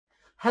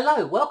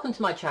Hello, welcome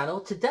to my channel.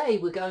 Today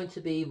we're going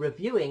to be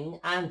reviewing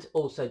and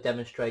also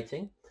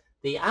demonstrating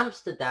the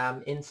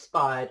Amsterdam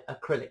inspired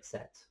acrylic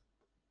set.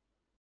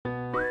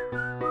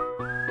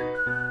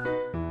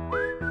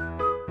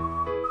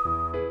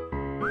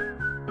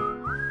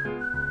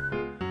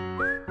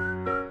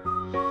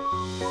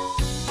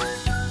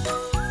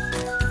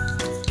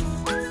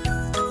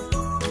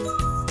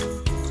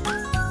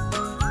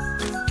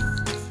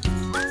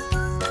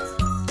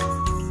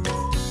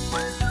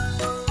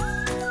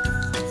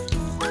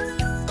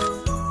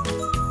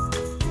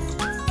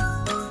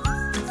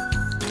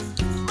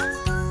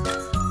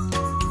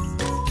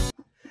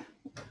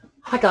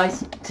 Hi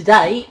guys,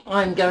 today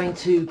I'm going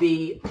to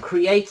be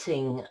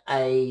creating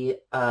a,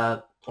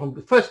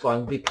 first of all I'm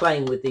going to be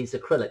playing with these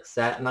acrylic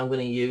set and I'm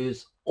going to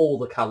use all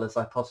the colours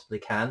I possibly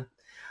can.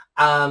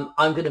 I'm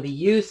going to be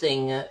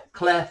using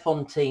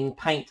Clairefontaine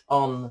paint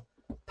on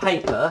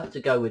paper to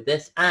go with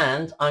this,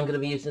 and I'm going to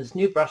be using this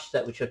new brush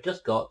set which I've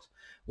just got,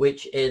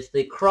 which is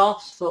the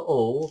Crafts for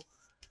All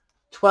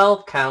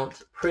 12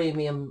 count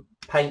premium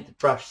paint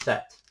brush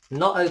set.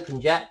 Not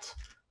opened yet,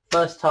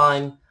 first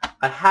time.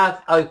 I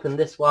have opened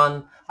this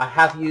one. I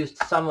have used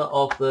some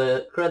of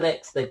the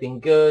acrylics. They've been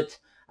good,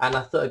 and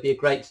I thought it'd be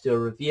great to do a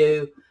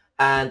review.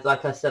 And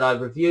like I said, I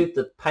reviewed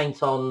the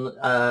paint on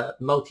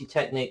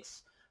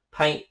Multi-Techniques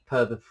paint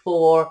per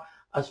before.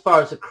 As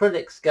far as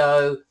acrylics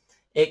go,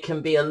 it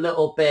can be a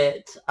little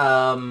bit,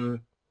 well,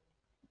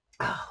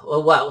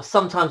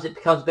 sometimes it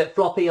becomes a bit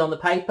floppy on the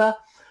paper,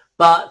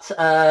 but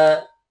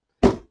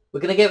we're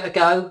going to give it a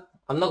go.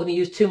 I'm not going to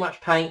use too much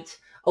paint.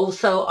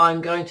 Also,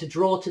 I'm going to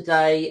draw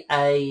today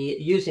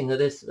using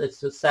this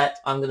set,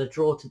 I'm going to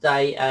draw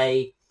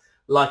today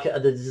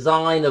the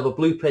design of a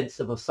blueprint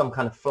of some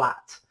kind of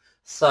flat.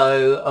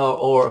 So,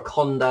 or a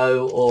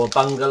condo or a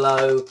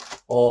bungalow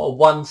or a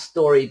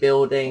one-story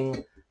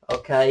building.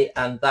 Okay,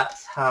 and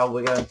that's how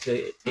we're going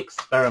to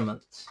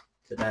experiment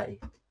today.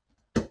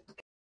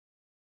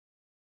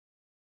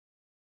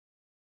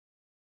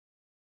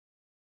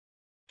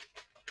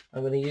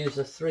 I'm going to use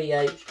a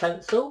 3H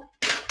pencil,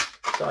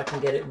 so I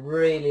can get it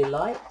really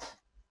light.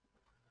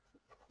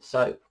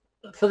 So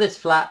for this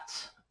flat,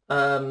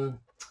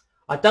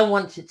 I don't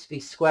want it to be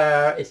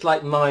square. It's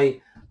like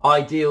my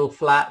ideal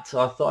flat.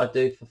 I thought I'd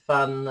do for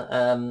fun.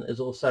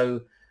 Is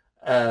also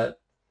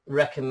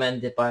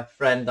recommended by a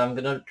friend. I'm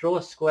going to draw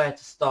a square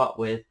to start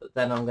with, but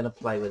then I'm going to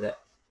play with it.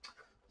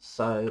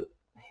 So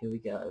here we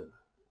go.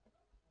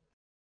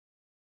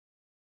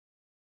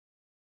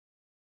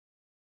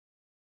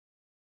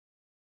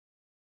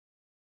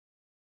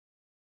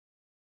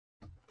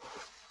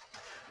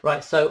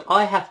 Right, so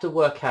I have to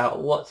work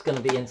out what's going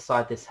to be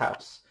inside this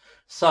house.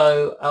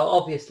 So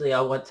obviously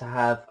I want to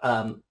have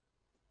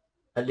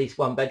at least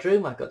one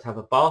bedroom. I've got to have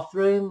a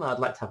bathroom. I'd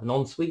like to have an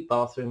ensuite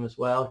bathroom as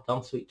well,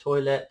 ensuite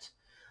toilet.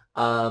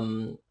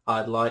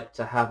 I'd like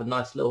to have a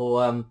nice little,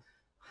 don't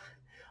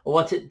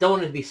want it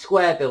to be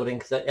square building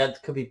because it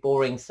could be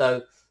boring.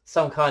 So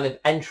some kind of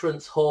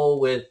entrance hall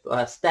with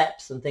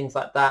steps and things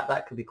like that.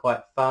 That could be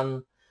quite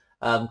fun.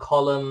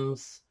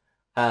 Columns.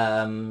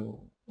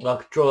 I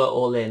could draw it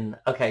all in.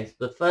 Okay,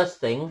 so the first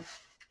thing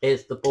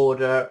is the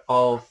border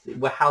of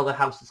how the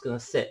house is going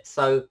to sit.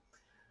 So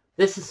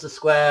this is a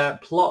square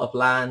plot of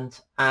land,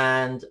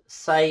 and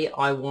say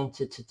I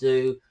wanted to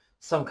do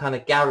some kind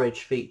of garage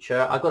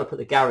feature. I've got to put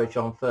the garage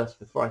on first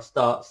before I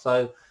start.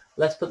 So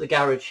let's put the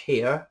garage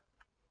here.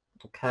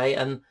 Okay,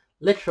 and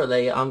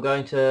literally I'm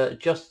going to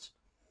just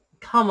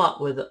come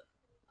up with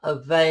a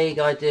vague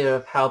idea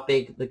of how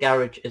big the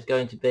garage is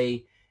going to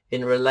be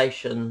in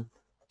relation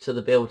to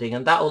the building,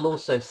 and that will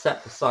also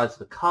set the size of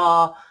the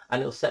car,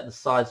 and it'll set the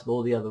size of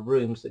all the other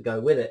rooms that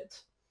go with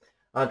it.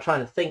 I'm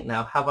trying to think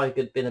now, have I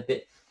been a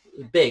bit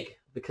big?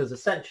 Because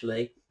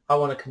essentially I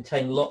want to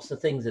contain lots of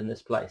things in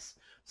this place.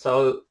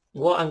 So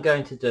what I'm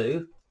going to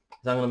do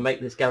is I'm going to make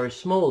this garage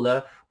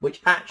smaller,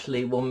 which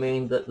actually will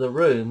mean that the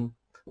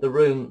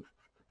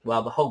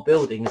whole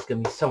building is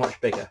going to be so much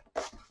bigger.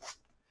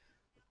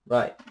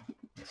 Right,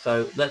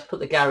 so let's put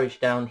the garage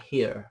down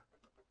here.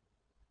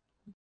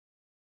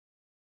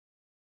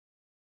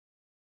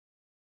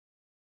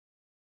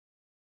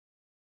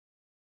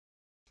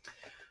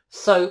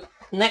 So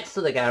next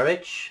to the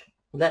garage,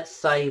 let's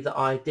say that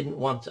I didn't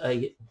want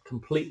a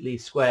completely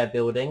square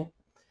building.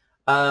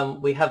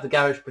 We have the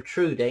garage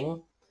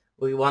protruding.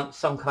 We want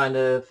some kind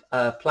of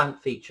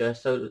plant feature.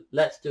 So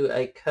let's do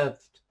a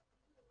curved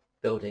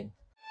building.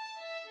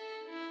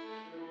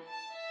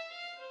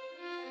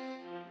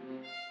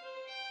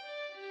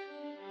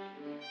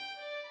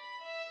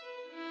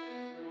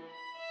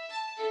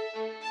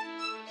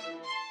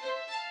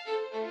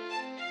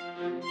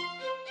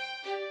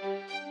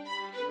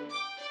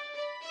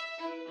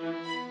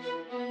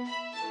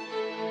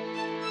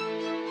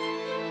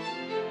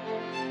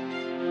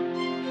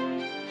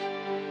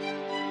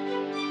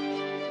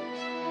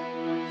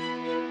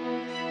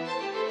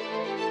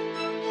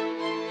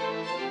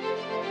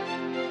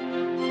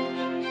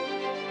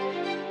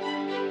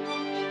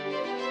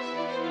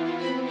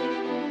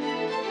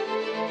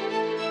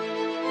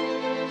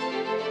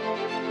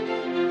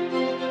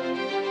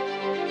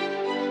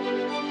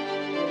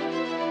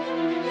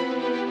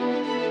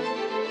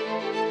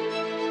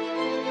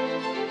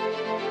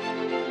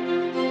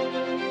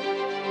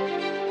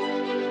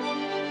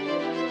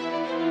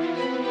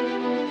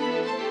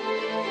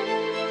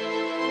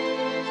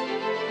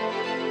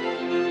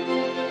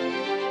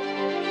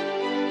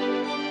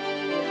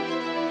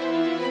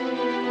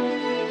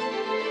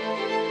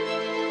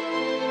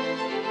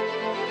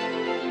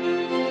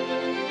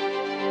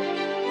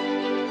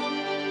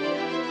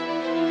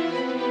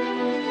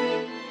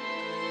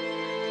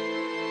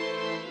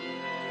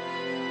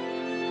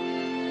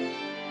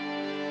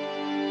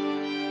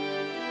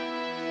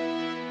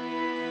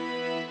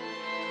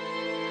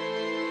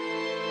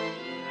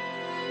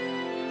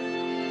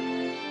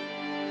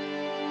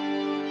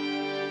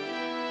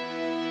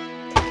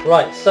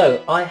 Right,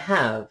 so I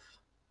have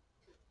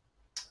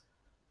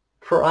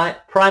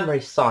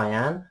primary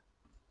cyan.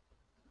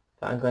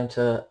 I'm going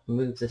to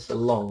move this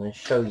along and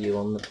show you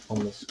on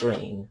the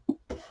screen.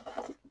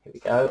 Here we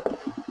go.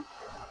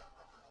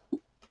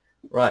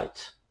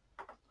 Right.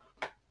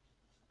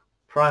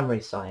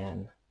 Primary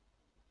cyan.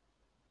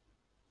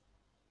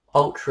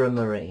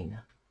 Ultramarine.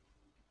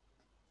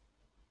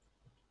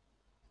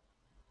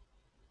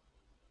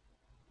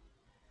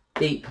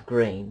 Deep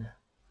green.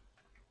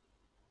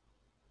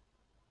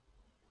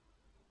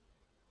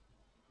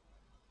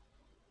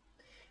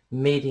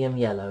 Medium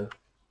yellow.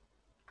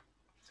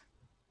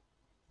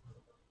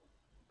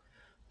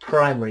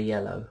 Primary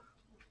yellow.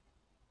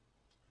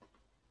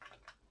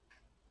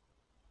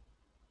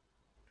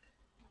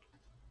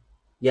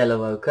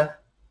 Yellow ochre.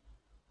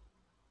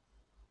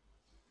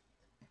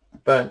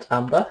 Burnt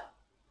umber.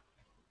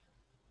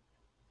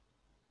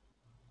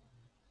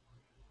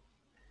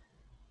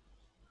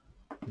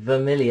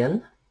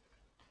 Vermilion.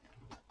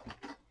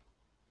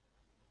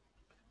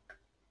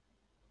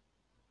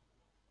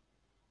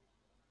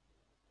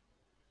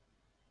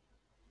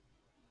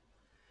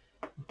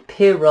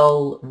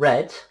 Pyrrole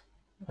red,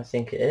 I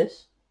think it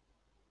is.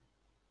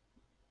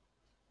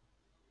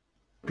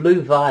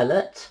 Blue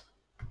violet.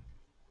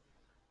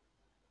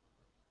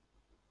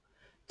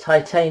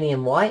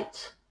 Titanium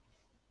white.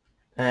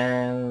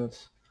 And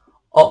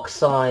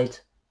oxide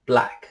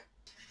black.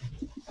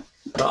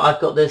 But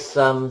I've got this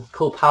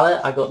cool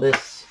palette. I got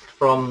this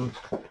from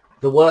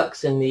the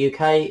Works in the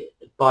UK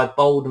by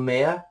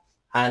Boldmere,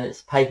 and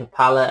it's a paper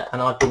palette,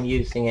 and I've been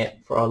using it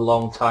for a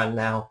long time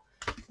now.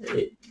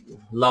 It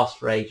lasts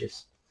for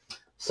ages.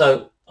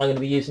 So I'm going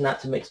to be using that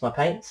to mix my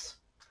paints.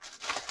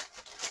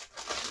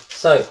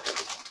 So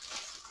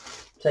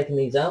taking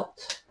these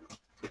out.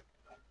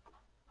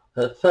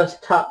 The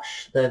first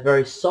touch, they're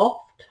very soft.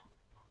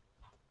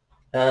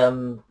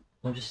 I'm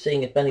just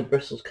seeing if any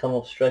bristles come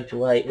off straight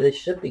away. They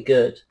should be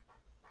good.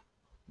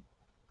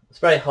 It's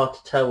very hard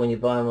to tell when you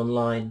buy them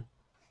online.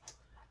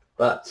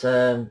 But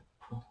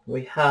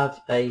we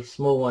have a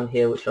small one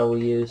here which I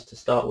will use to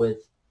start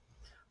with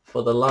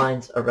for the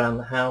lines around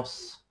the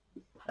house,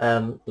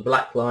 the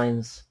black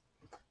lines.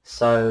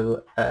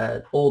 So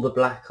all the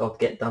black I'll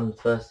get done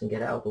first and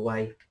get it out of the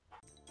way.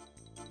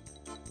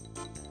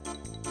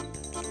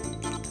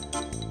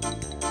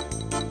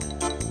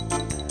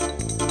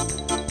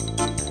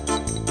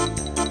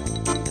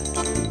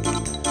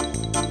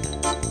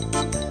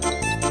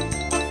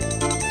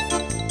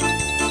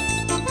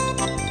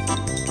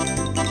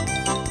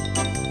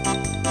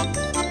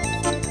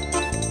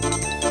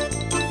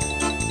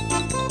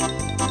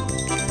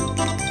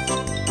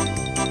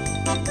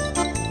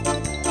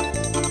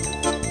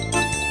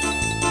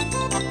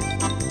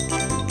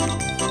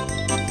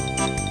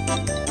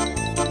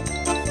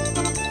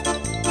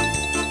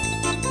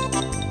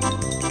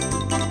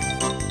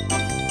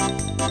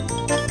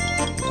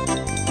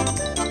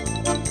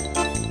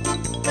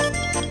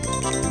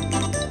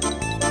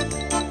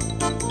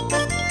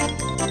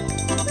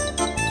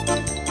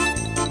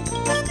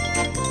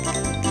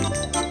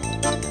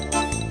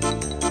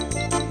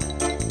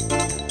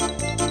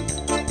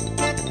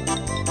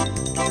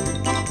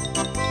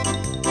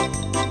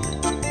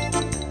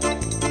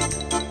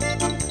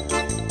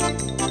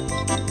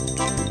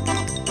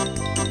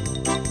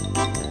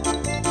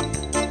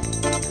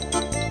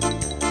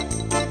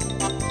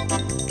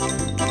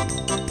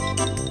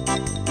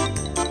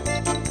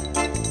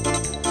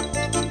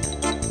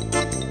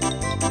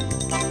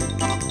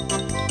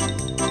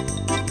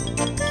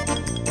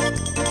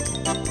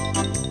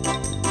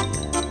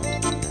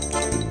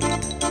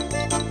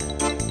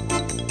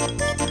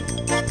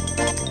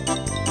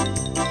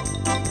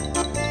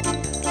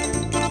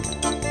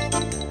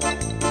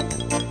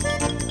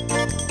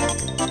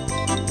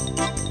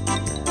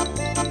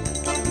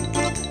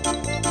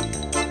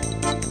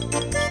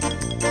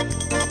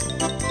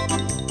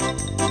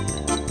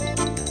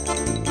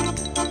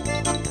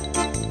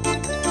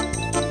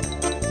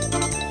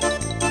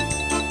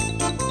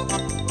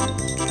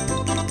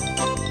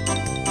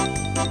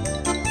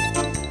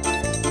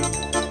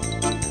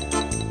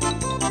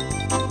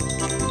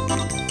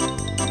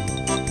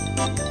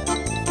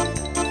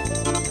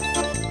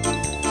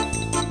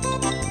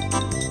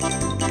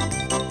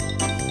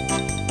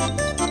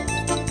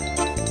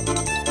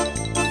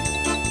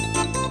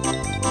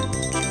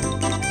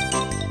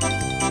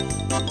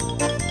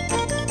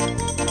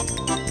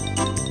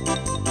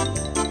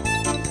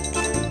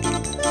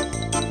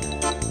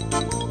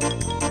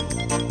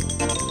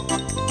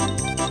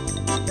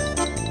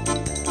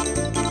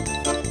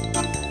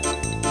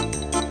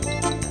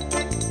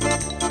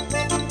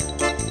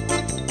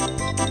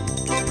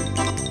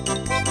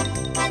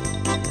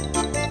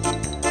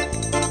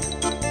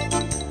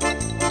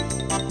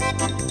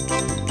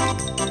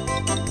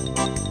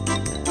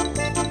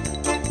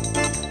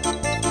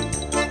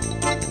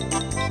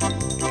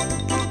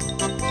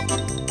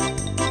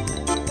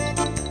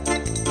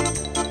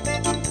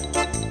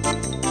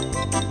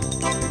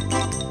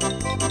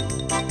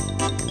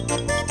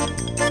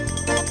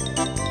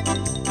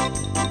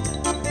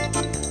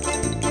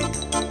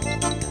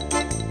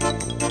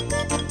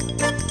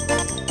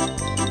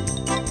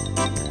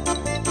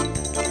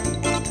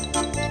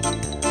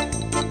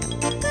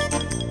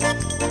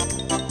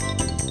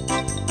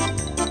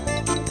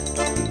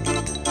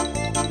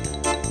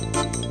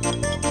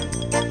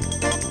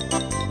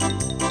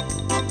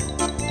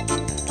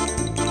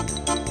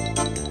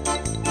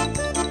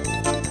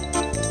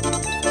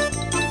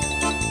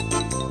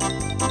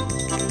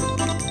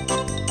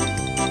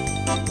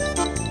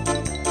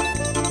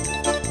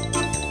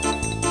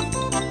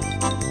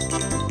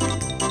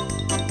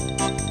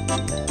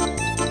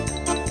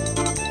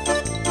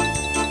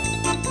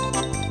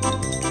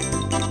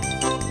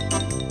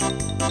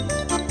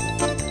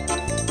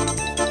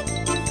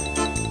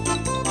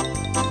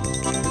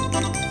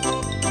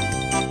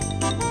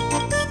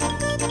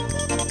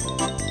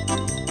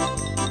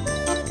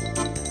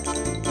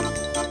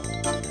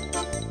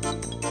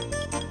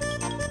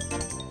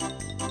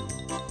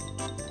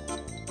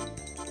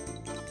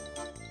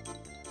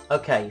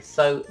 Okay,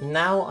 so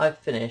now I've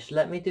finished,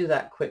 let me do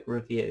that quick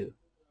review.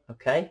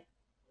 Okay,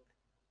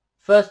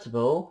 first of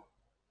all,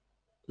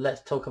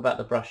 let's talk about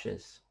the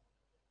brushes.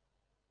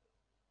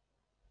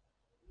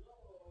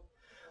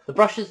 The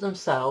brushes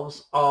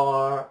themselves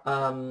are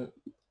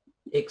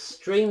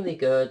extremely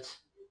good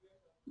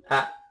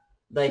at,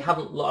 they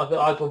haven't,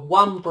 I've got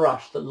one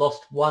brush that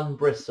lost one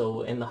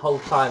bristle in the whole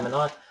time,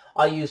 and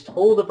I used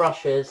all the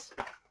brushes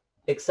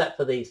except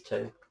for these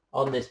two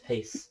on this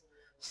piece.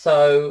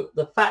 So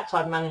the fact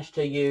I've managed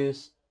to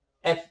use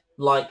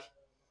like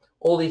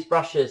all these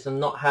brushes and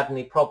not had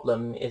any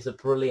problem is a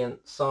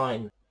brilliant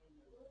sign.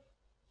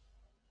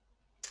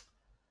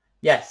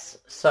 Yes,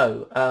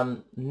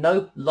 so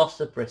no loss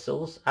of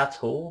bristles at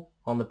all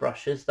on the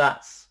brushes.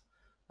 That's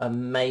a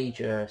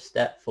major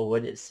step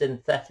forward. It's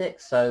synthetic,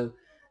 so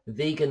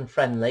vegan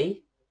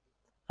friendly.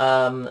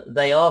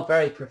 They are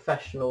very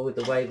professional with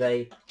the way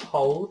they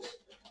hold.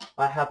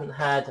 I haven't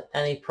had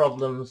any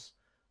problems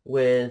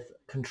with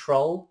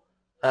control,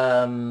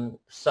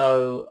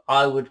 so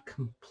I would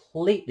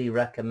completely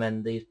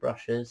recommend these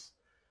brushes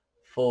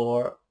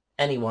for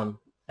anyone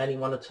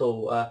at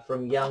all,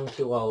 from young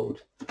to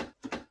old.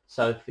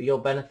 So for your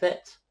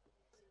benefit,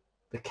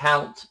 the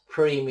Count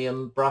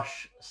Premium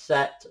Brush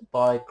Set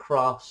by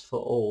Crafts for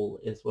All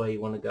is where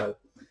you want to go.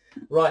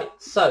 Right,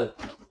 so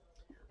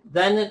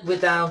then we're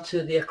down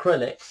to the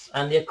acrylics,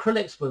 and the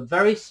acrylics were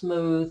very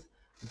smooth,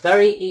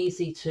 very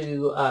easy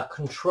to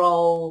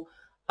control.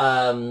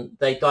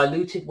 They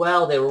diluted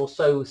well. They were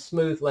also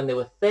smooth when they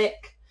were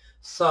thick,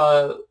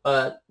 so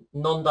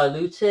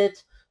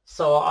non-diluted.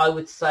 So I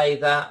would say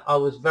that I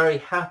was very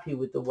happy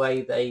with the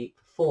way they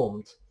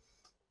performed.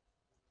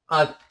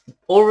 I've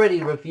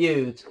already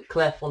reviewed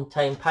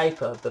Clairefontaine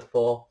paper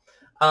before.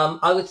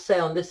 I would say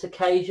on this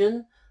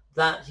occasion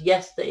that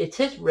yes, it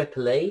is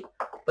ripply,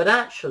 but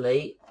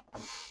actually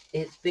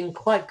it's been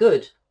quite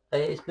good.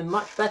 It's been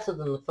much better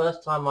than the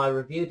first time I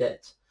reviewed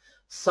it.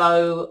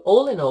 So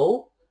all in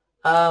all,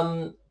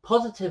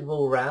 positive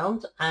all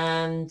round,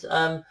 and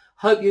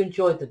hope you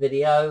enjoyed the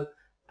video,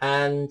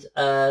 and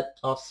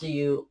I'll see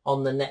you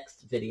on the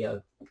next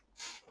video.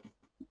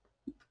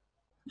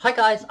 Hi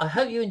guys, I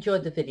hope you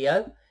enjoyed the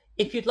video.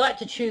 If you'd like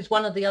to choose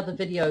one of the other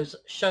videos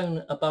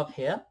shown above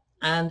here,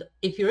 and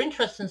if you're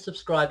interested in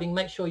subscribing,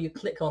 make sure you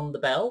click on the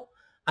bell,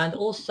 and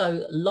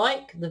also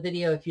like the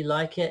video if you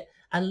like it,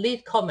 and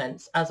leave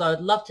comments, as I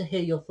would love to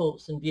hear your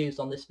thoughts and views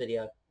on this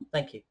video.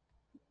 Thank you.